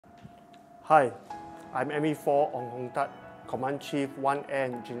Hi, I'm ME4 Ong Hong Tat, Command Chief 1 Air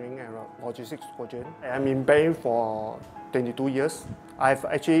Engineering and Logistics Squadron. I'm in Bahrain for 22 years. I have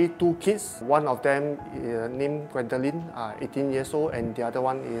actually 2 kids. One of them is named Gwendolyn, 18 years old, and the other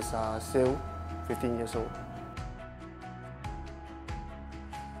one is Sil, 15 years old.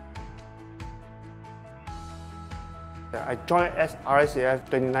 I joined RSAF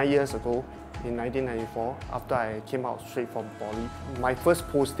 29 years ago in 1994 after I came out straight from Poly. My first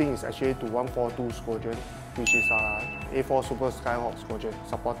posting is actually to 142 Squadron, which is A4 Super Skyhawk Squadron,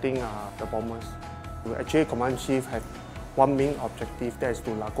 supporting the bombers. Actually, Command Chief have one main objective, that is to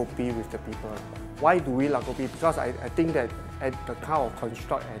kopi with the people. Why do we kopi? Because I think that at the kind of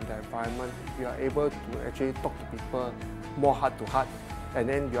construct and the environment, we are able to actually talk to people more heart to heart. And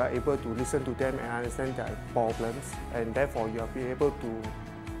then you are able to listen to them and understand their problems, and therefore you are be able to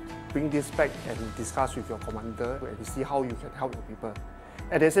bring this back and discuss with your commander and see how you can help your people.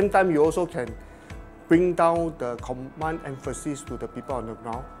 At the same time, you also can bring down the command emphasis to the people on the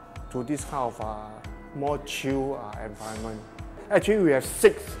ground to this kind of more chill environment. Actually, we have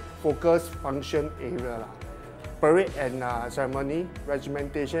 6 focus function areas: parade and ceremony,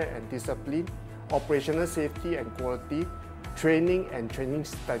 regimentation and discipline, operational safety and quality, training and training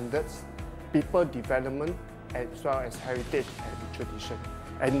standards, people development, as well as heritage and tradition.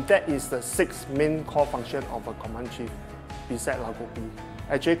 And that is the 6 main core functions of a Command Chief beside kopi.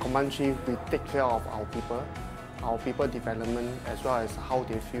 Actually, Command Chief, we take care of our people development, as well as how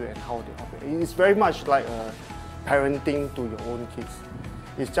they feel and how they operate. It's very much like parenting to your own kids.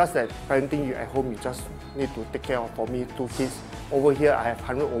 It's just that parenting you at home, you just need to take care of. For me, 2 kids. Over here, I have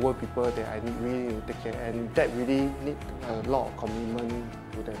 100 over people that I really need to take care, and that really need a lot of commitment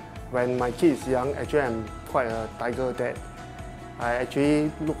to them. When my kid is young, actually I'm quite a tiger dad. I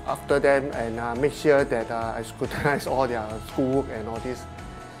actually look after them and make sure that I scrutinize all their schoolwork and all this,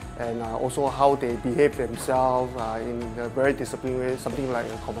 and also how they behave themselves in a very disciplined way, something like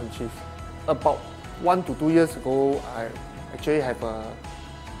a Command Chief. About 1 to 2 years ago, I actually have a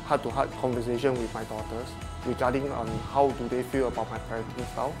heart-to-heart conversation with my daughters regarding on how do they feel about my parenting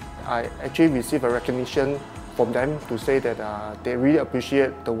style. I actually received a recognition from them to say that they really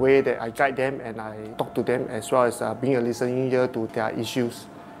appreciate the way that I guide them and I talk to them, as well as being a listening ear to their issues,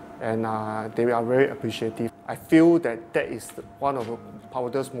 and they are very appreciative. I feel that that is one of the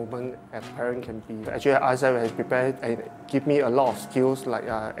proudest moments a parent can be. Actually, RSAF has prepared and give me a lot of skills like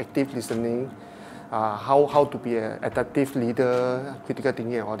active listening, how to be an adaptive leader, critical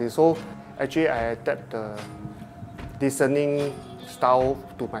thinking and all this. So actually I adapt the listening style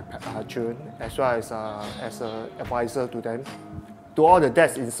to my children, as well as an advisor to them. To all the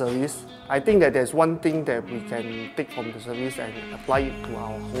dads in service, I think that there's one thing that we can take from the service and apply it to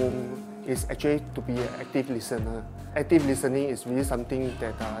our home, is actually to be an active listener. Active listening is really something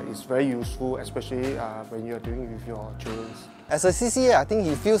that is very useful, especially when you're doing with your children. As a CCA, I think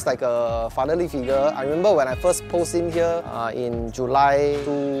he feels like a fatherly figure. I remember when I first posted him here in July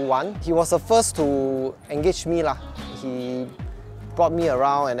 2021, he was the first to engage me. He brought me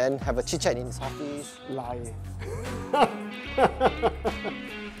around and then have a chit-chat in his office. Lie.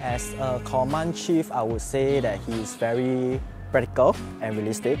 As a Command Chief, I would say that he is very practical and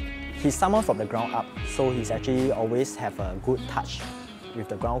realistic. He's someone from the ground up, so he's actually always have a good touch with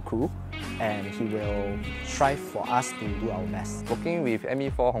the ground crew, and he will strive for us to do our best. Working with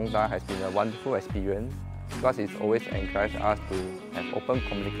ME4 Hong Tat has been a wonderful experience because it's always encouraged us to have open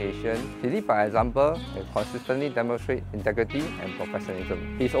communication. He lead by example and consistently demonstrate integrity and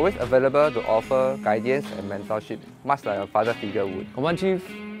professionalism. He's always available to offer guidance and mentorship, much like a father figure would. Command Chief,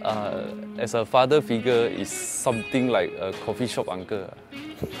 as a father figure, is something like a coffee shop uncle.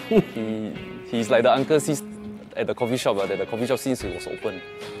 He's like the uncle sees at the coffee shop that the coffee shop since it was open.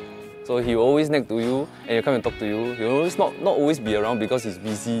 So he will always next to you and he'll come and talk to you. He'll always not always be around because he's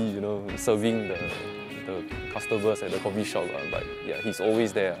busy, serving the customers at the coffee shop. But yeah, he's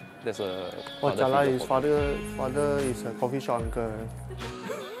always there. That's a His father is a coffee shop uncle.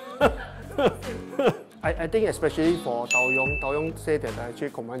 I think especially for Tao Yong said that actually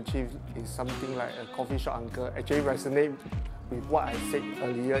Command Chief is something like a coffee shop uncle. Actually resonate with what I said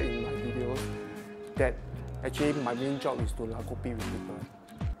earlier in my videos, that actually my main job is to kopi with people.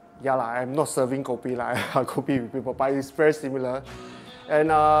 Yeah, I'm not serving kopi, kopi with people, but it's very similar.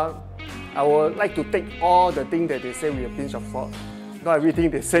 And I would like to take all the things that they say with a pinch of salt. Not everything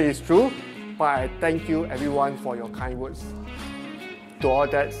they say is true, but I thank you everyone for your kind words. To all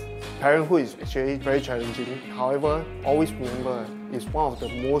that, parenthood is actually very challenging. However, always remember, it's one of the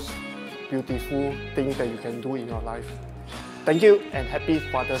most beautiful things that you can do in your life. Thank you and happy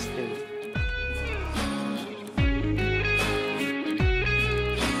Father's Day.